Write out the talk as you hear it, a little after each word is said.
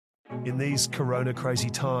In these corona crazy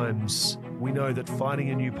times, we know that finding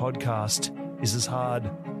a new podcast is as hard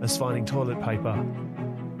as finding toilet paper.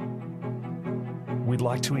 We'd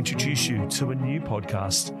like to introduce you to a new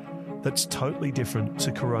podcast that's totally different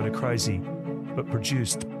to Corona Crazy, but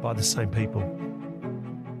produced by the same people.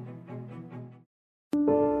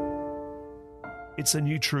 It's a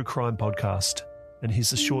new true crime podcast, and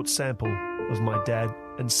here's a short sample of My Dad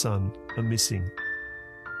and Son Are Missing.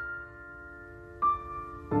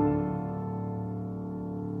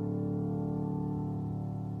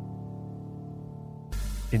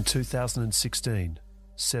 In 2016,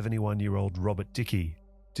 71-year-old Robert Dickey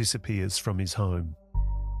disappears from his home.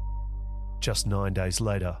 Just 9 days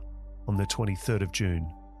later, on the 23rd of June,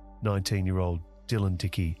 19-year-old Dylan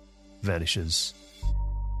Dickey vanishes.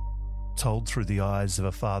 Told through the eyes of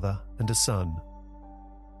a father and a son,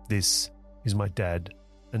 this is My Dad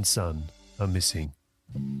and Son Are Missing.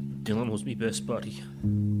 Dylan was my best buddy.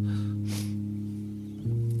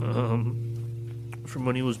 From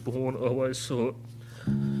when he was born, I always thought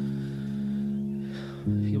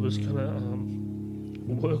he was gonna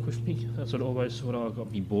work with me. That's what I always thought. I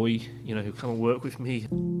got me boy, who'll come and work with me.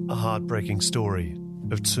 A heartbreaking story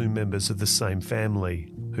of two members of the same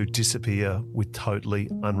family who disappear with totally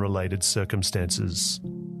unrelated circumstances.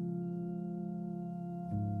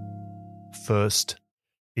 First,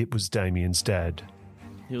 it was Damien's dad.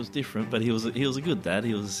 He was different, but he was a good dad.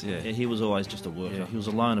 He was always just a worker. Yeah. He was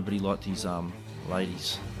a loner, but he liked his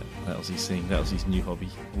ladies. That was his thing. That was his new hobby.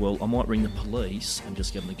 Well, I might ring the police and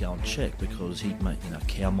just get them to go and check because a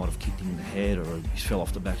cow might have kicked him in the head or he fell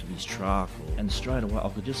off the back of his truck. And straight away, I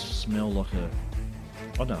could just smell like I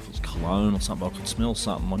don't know if it was cologne or something. I could smell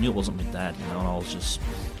something. I knew it wasn't my dad, and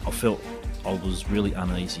I felt I was really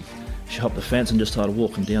uneasy. She hopped the fence and just started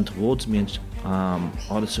walking down towards me, and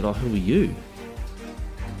I just said, "Oh, who are you?"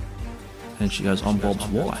 And she goes, "I'm Bob's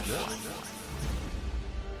wife."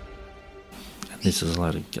 This is a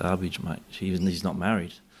load of garbage, mate. He's not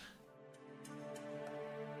married.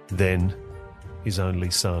 Then, his only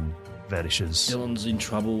son vanishes. Dylan's in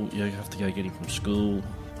trouble. You have to go get him from school.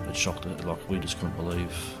 It shocked her. We just couldn't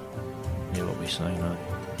believe what we seen.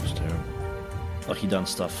 It was terrible. He done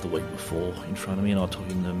stuff the week before in front of me, and I took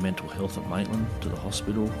him to mental health at Maitland to the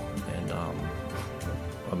hospital. And I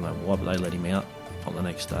don't know why, but they let him out on the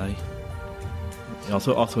next day. I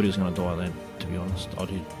thought he was going to die then, to be honest. I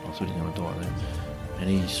did. I thought he was going to die then. And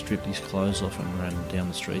he stripped his clothes off and ran down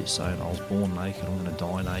the street saying, "I was born naked, I'm going to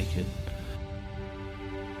die naked."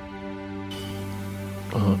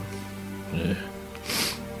 Yeah.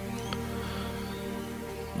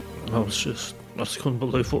 I just couldn't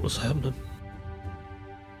believe what was happening.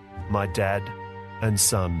 My Dad and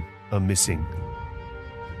Son Are Missing.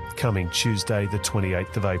 Coming Tuesday the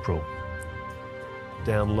 28th of April.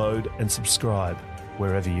 Download and subscribe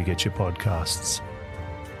wherever you get your podcasts.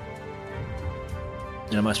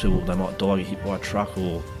 Most people, they might die, get hit by a truck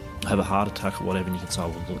or have a heart attack or whatever, and you can say,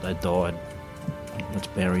 "Well, look, they died. Let's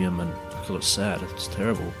bury them," and because it's sad, it's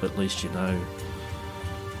terrible, but at least you can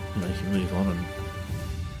move on and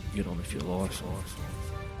get on with your life.